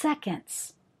take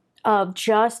seconds of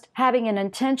just having an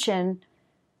intention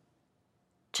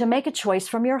to make a choice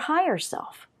from your higher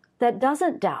self that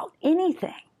doesn't doubt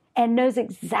anything and knows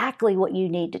exactly what you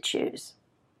need to choose.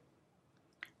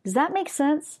 Does that make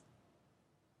sense?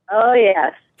 Oh,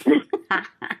 yes.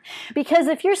 Because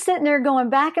if you're sitting there going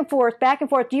back and forth,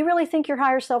 do you really think your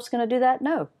higher self's going to do that?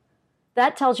 No.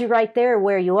 That tells you right there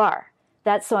where you are.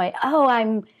 That's why,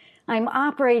 I'm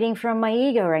operating from my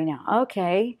ego right now.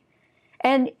 Okay.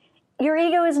 And your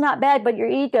ego is not bad, but your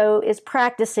ego is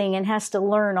practicing and has to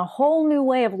learn a whole new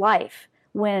way of life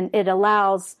when it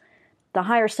allows the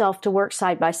higher self to work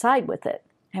side by side with it.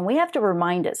 And we have to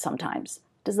remind it sometimes.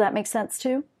 Does that make sense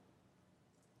too?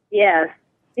 Yes,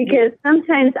 because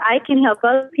sometimes I can help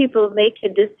other people make a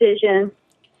decision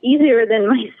easier than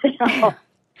myself.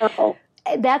 Oh.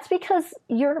 That's because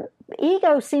your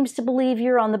ego seems to believe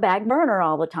you're on the back burner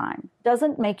all the time.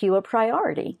 Doesn't make you a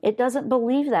priority. It doesn't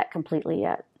believe that completely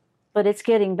yet, but it's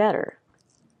getting better.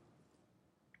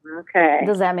 Okay.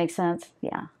 Does that make sense?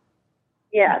 Yeah.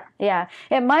 Yeah. Yeah.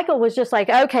 And Michael was just like,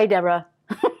 okay, Deborah.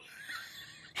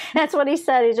 That's what he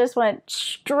said. He just went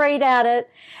straight at it.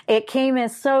 It came in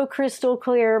so crystal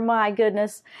clear. My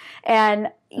goodness. And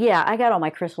yeah, I got all my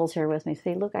crystals here with me.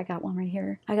 See, look, I got one right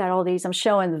here. I got all these. I'm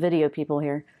showing the video people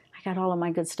here. I got all of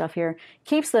my good stuff here.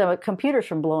 Keeps the computers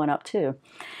from blowing up too.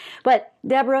 But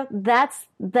Deborah, that's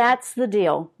the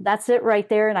deal. That's it right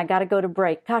there. And I got to go to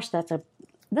break. Gosh,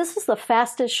 this is the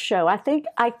fastest show. I think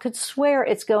I could swear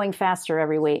it's going faster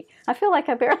every week. I feel like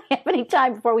I barely have any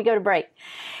time before we go to break.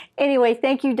 Anyway,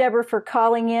 thank you, Deborah, for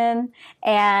calling in.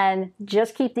 And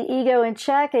just keep the ego in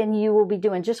check and you will be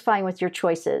doing just fine with your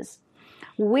choices.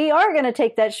 We are going to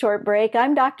take that short break.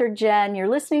 I'm Dr. Jenn. You're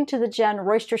listening to the Jenn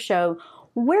Royster Show.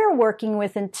 We're working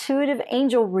with intuitive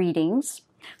angel readings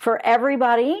for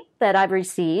everybody that I've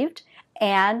received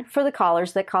and for the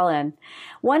callers that call in.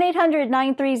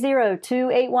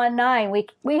 1-800-930-2819.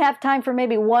 We have time for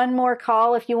maybe one more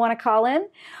call if you want to call in.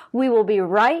 We will be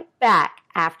right back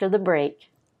after the break.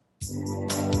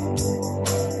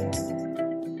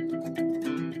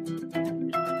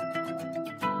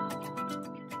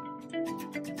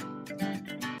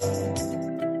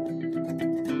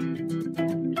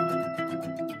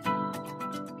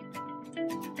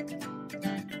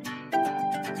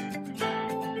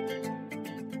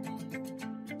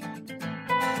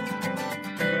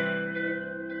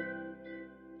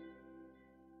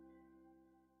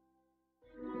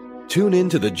 Tune in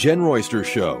to The Jenn Royster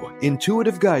Show,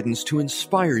 intuitive guidance to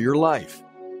inspire your life.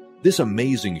 This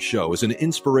amazing show is an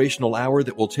inspirational hour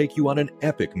that will take you on an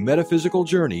epic metaphysical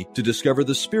journey to discover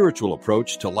the spiritual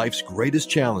approach to life's greatest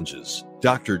challenges.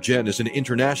 Dr. Jenn is an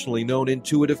internationally known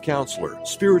intuitive counselor,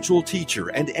 spiritual teacher,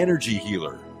 and energy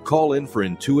healer. Call in for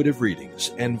intuitive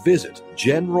readings and visit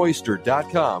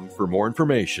JennRoyster.com for more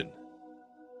information.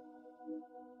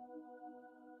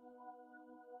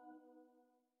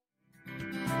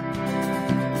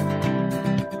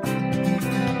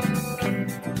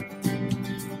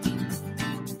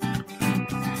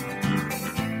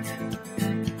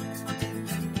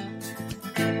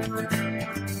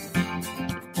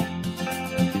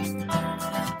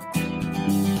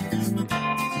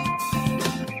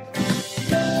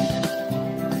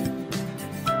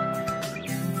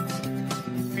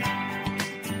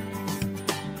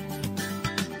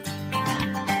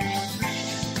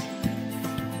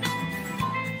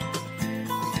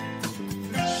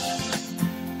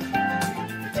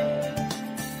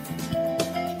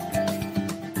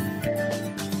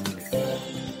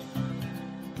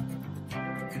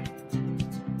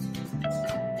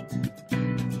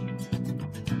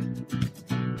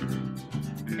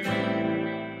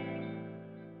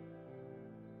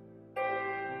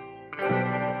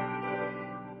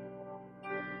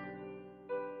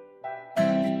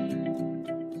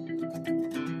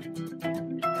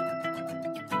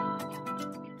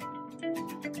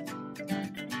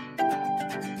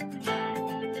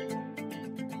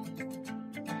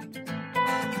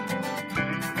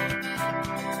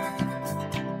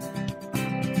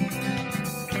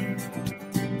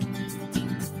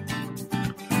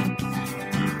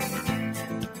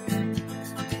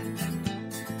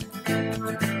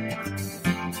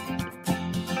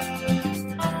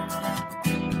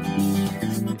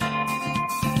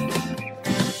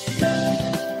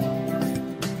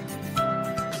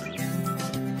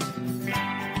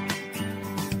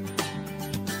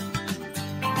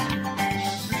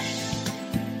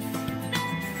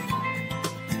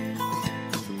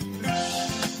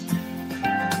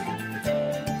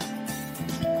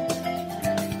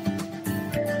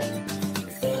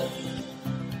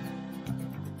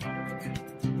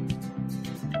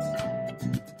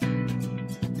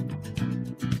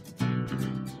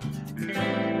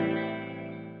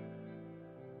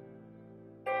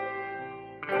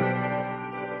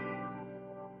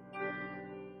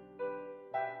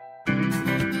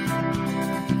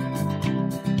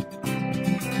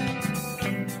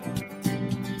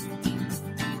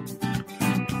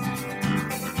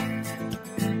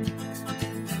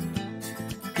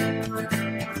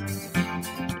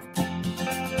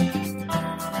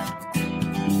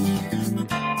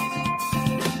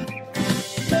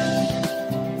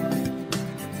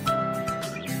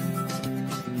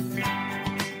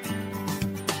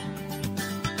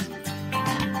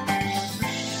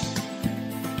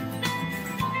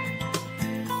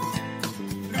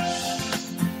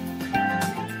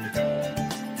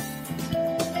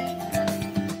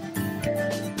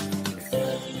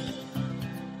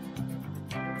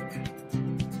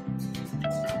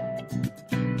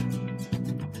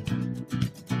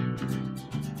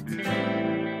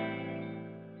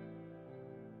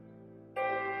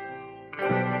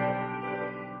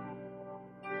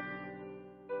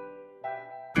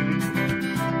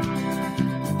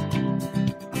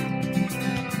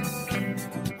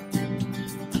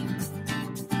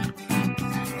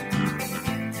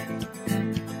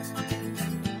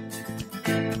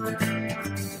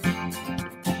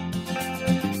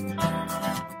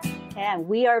 And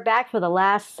we are back for the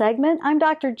last segment. I'm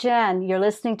Dr. Jenn. You're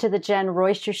listening to the Jenn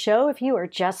Royster Show. If you are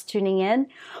just tuning in,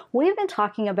 we've been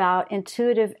talking about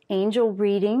intuitive angel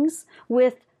readings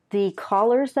with the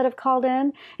callers that have called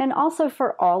in, and also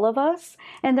for all of us.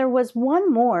 And there was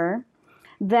one more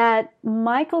that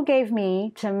Michael gave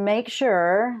me to make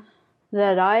sure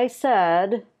that I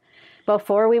said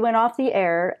before we went off the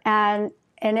air, and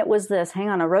it was this. Hang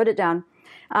on, I wrote it down.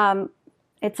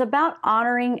 It's about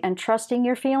honoring and trusting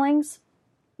your feelings.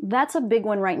 That's a big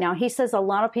one right now. He says a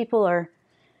lot of people are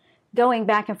going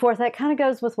back and forth. That kind of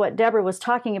goes with what Deborah was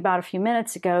talking about a few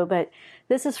minutes ago, but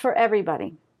this is for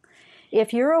everybody.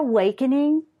 If you're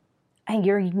awakening and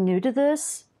you're new to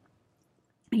this,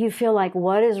 you feel like,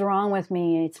 what is wrong with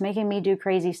me? It's making me do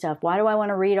crazy stuff. Why do I want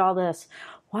to read all this?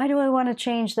 Why do I want to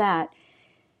change that?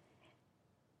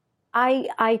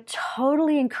 I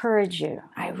totally encourage you.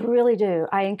 I really do.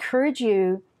 I encourage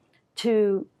you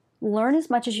to learn as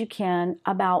much as you can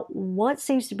about what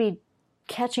seems to be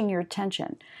catching your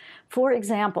attention. For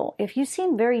example, if you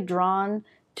seem very drawn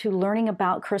to learning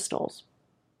about crystals,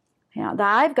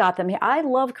 I've got them here. I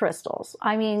love crystals.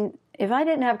 I mean, if I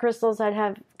didn't have crystals, I'd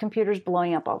have computers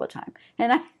blowing up all the time.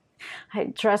 And I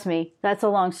trust me, that's a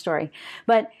long story.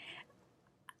 But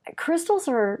crystals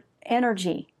are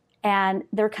energy, and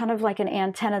they're kind of like an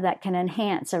antenna that can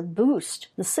enhance or boost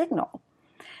the signal.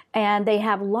 And they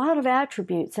have a lot of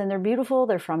attributes, and they're beautiful.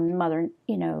 They're from Mother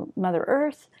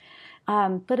Earth.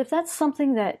 But if that's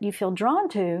something that you feel drawn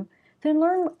to, then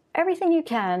learn everything you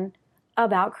can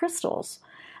about crystals.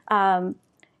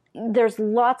 There's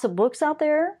lots of books out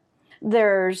there.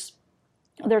 There's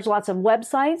lots of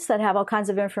websites that have all kinds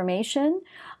of information.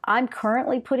 I'm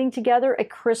currently putting together a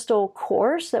crystal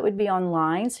course that would be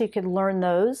online, so you could learn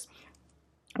those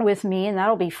with me, and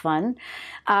that'll be fun.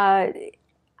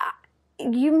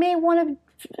 You may want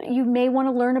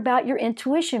to learn about your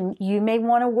intuition. You may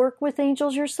want to work with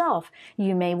angels yourself.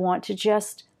 You may want to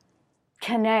just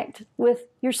connect with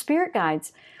your spirit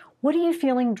guides. What are you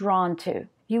feeling drawn to?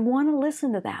 You want to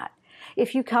listen to that.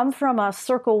 If you come from a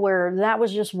circle where that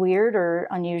was just weird or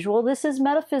unusual, this is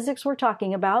metaphysics we're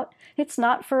talking about. It's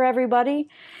not for everybody.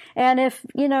 And if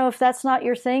that's not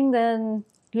your thing, then,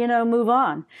 move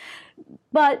on.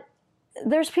 But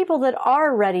there's people that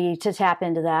are ready to tap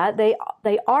into that. They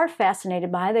are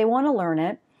fascinated by it. They want to learn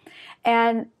it.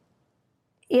 And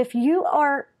if you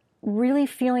are really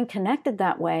feeling connected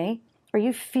that way, or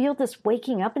you feel this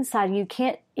waking up inside you,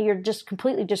 you're just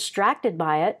completely distracted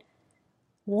by it,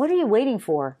 what are you waiting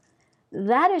for?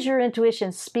 That is your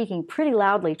intuition speaking pretty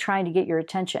loudly, trying to get your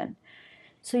attention.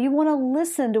 So you want to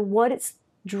listen to what it's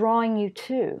drawing you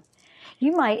to.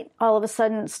 You might all of a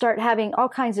sudden start having all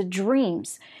kinds of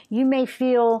dreams. You may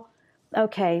feel,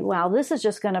 okay, wow, this is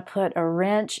just going to put a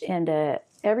wrench into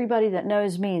everybody that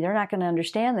knows me. They're not going to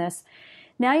understand this.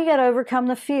 Now you got to overcome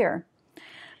the fear.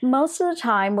 Most of the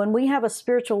time when we have a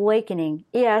spiritual awakening,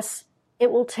 yes, it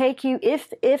will take you,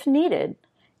 if needed,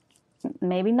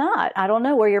 maybe not. I don't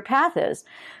know where your path is.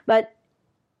 But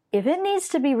if it needs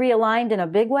to be realigned in a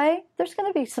big way, there's going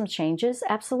to be some changes.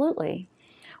 Absolutely.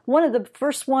 One of the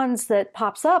first ones that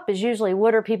pops up is usually,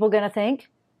 what are people going to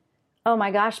think? Oh my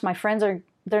gosh, my friends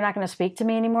they're not going to speak to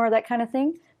me anymore, that kind of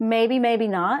thing. Maybe, maybe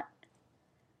not.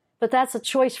 But that's a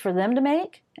choice for them to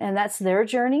make, and that's their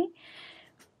journey.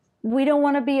 We don't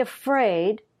want to be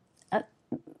afraid.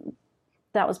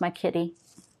 That was my kitty.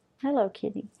 Hello,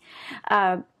 kitty.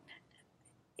 You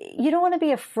don't want to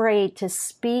be afraid to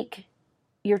speak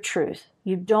your truth.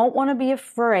 You don't want to be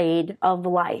afraid of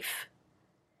life.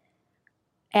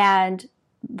 And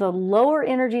the lower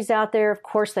energies out there, of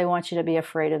course, they want you to be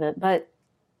afraid of it. But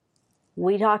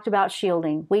we talked about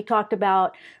shielding. We talked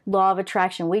about law of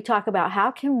attraction. We talk about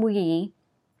how can we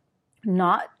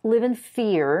not live in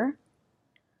fear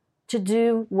to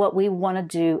do what we want to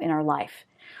do in our life.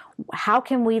 How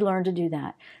can we learn to do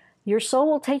that? Your soul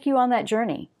will take you on that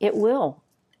journey. It will.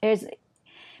 As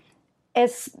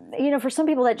for some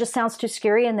people that just sounds too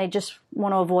scary and they just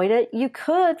want to avoid it. You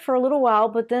could for a little while,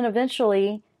 but then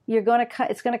eventually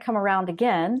it's going to come around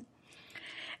again.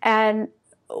 And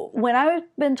when I've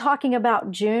been talking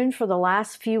about June for the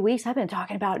last few weeks, I've been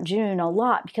talking about June a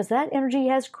lot because that energy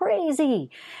is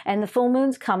crazy. And the full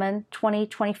moon's coming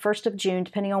 21st of June,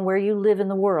 depending on where you live in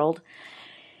the world.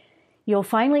 You'll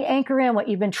finally anchor in what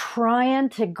you've been trying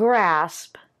to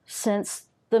grasp since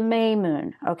the May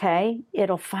moon, okay?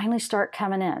 It'll finally start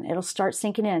coming in. It'll start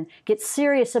sinking in. Get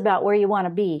serious about where you want to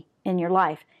be in your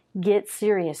life. Get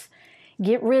serious.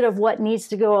 Get rid of what needs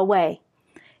to go away.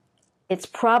 It's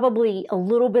probably a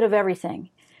little bit of everything.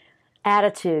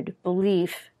 Attitude,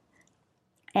 belief,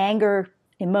 anger,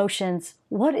 emotions.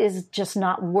 What is just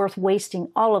not worth wasting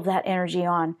all of that energy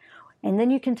on? And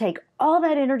then you can take all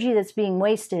that energy that's being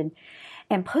wasted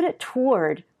and put it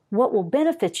toward what will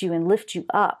benefit you and lift you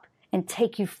up and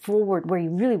take you forward where you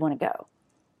really want to go.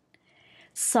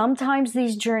 Sometimes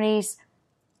these journeys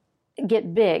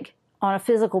get big on a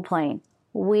physical plane.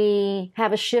 We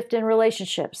have a shift in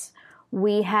relationships.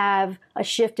 We have a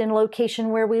shift in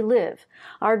location where we live.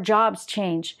 Our jobs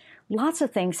change. Lots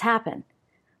of things happen.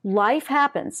 Life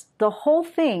happens. The whole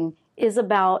thing is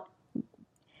about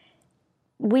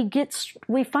we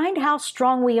find how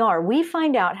strong we are. We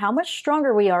find out how much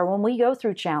stronger we are when we go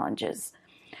through challenges.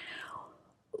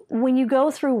 When you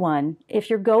go through one, if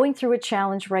you're going through a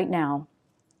challenge right now,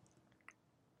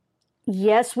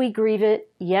 yes, we grieve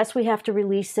it. Yes, we have to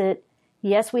release it.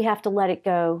 Yes, we have to let it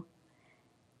go.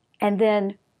 And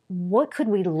then what could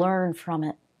we learn from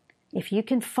it? If you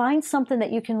can find something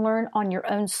that you can learn on your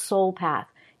own soul path,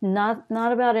 not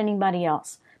about anybody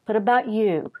else, but about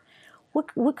you,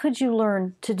 what could you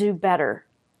learn to do better?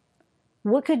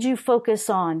 What could you focus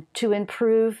on to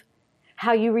improve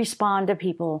how you respond to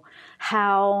people,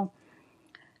 how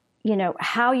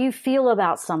you feel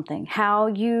about something, how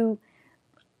you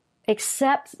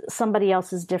accept somebody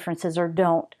else's differences or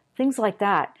don't, things like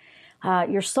that.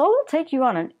 Your soul will take you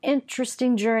on an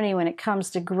interesting journey when it comes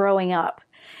to growing up.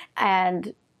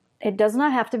 And it does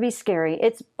not have to be scary.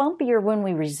 It's bumpier when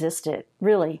we resist it,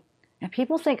 really. And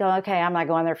people think, oh, okay, I'm not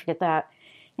going there, forget that.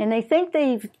 And they think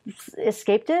they've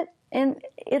escaped it, and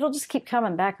it'll just keep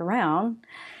coming back around.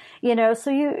 That's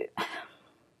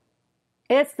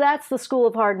the school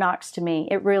of hard knocks to me.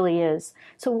 It really is.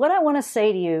 So what I want to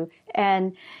say to you,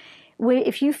 and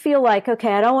if you feel like,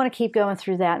 okay, I don't want to keep going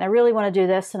through that, and I really want to do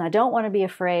this, and I don't want to be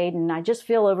afraid, and I just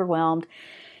feel overwhelmed,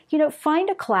 find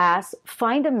a class,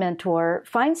 find a mentor,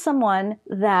 find someone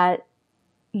that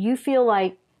you feel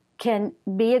like can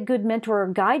be a good mentor or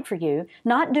guide for you.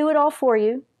 Not do it all for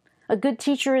you. A good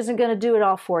teacher isn't going to do it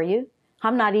all for you.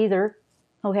 I'm not either.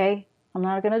 Okay? I'm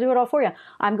not going to do it all for you.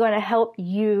 I'm going to help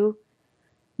you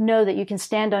know that you can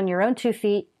stand on your own 2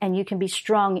 feet and you can be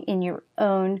strong in your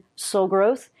own soul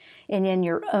growth and in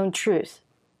your own truth.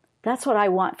 That's what I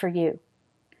want for you.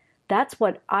 That's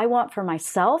what I want for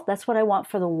myself. That's what I want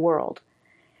for the world.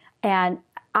 And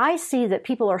I see that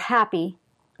people are happy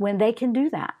when they can do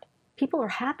that. People are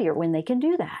happier when they can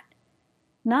do that,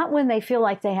 not when they feel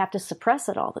like they have to suppress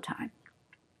it all the time.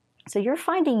 So you're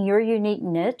finding your unique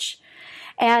niche,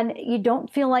 and you don't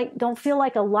feel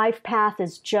like a life path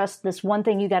is just this one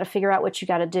thing you got to figure out what you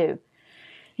got to do.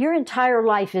 Your entire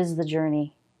life is the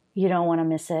journey. You don't want to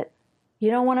miss it.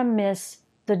 You don't want to miss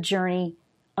the journey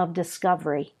of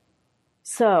discovery.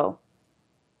 So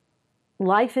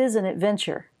life is an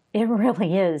adventure. It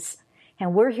really is.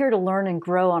 And we're here to learn and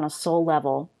grow on a soul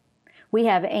level. We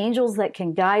have angels that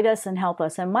can guide us and help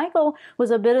us. And Michael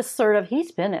was a bit assertive.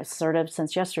 He's been assertive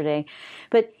since yesterday.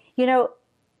 But,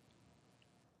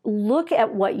 look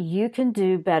at what you can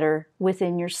do better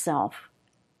within yourself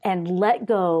and let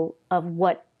go of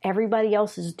what everybody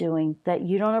else is doing that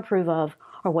you don't approve of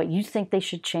or what you think they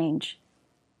should change.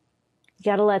 You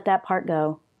got to let that part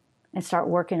go and start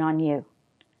working on you.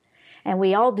 And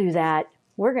we all do that.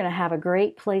 We're going to have a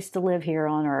great place to live here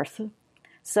on earth.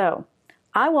 So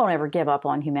I won't ever give up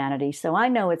on humanity. So I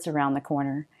know it's around the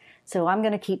corner. So I'm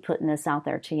going to keep putting this out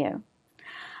there to you.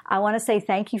 I want to say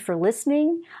thank you for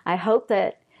listening. I hope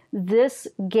that this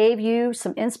gave you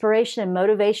some inspiration and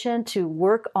motivation to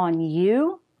work on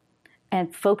you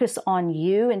and focus on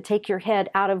you and take your head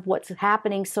out of what's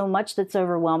happening so much that's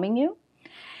overwhelming you.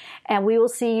 And we will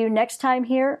see you next time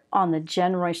here on the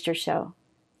Jenn Royster Show.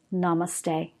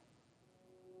 Namaste.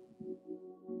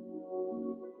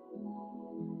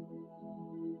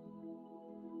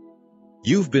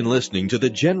 You've been listening to the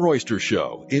Jenn Royster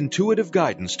Show, intuitive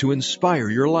guidance to inspire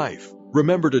your life.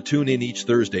 Remember to tune in each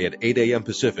Thursday at 8 a.m.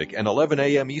 Pacific and 11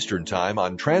 a.m. Eastern Time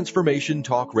on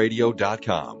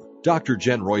TransformationTalkRadio.com. Dr.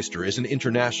 Jenn Royster is an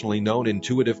internationally known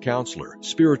intuitive counselor,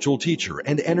 spiritual teacher,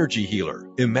 and energy healer.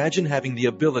 Imagine having the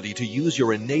ability to use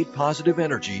your innate positive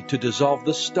energy to dissolve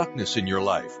the stuckness in your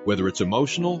life, whether it's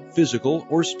emotional, physical,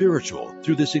 or spiritual,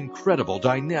 through this incredible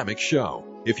dynamic show.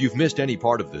 If you've missed any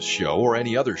part of this show or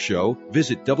any other show,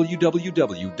 visit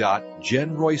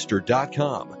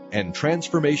www.JennRoyster.com and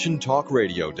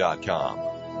TransformationTalkRadio.com.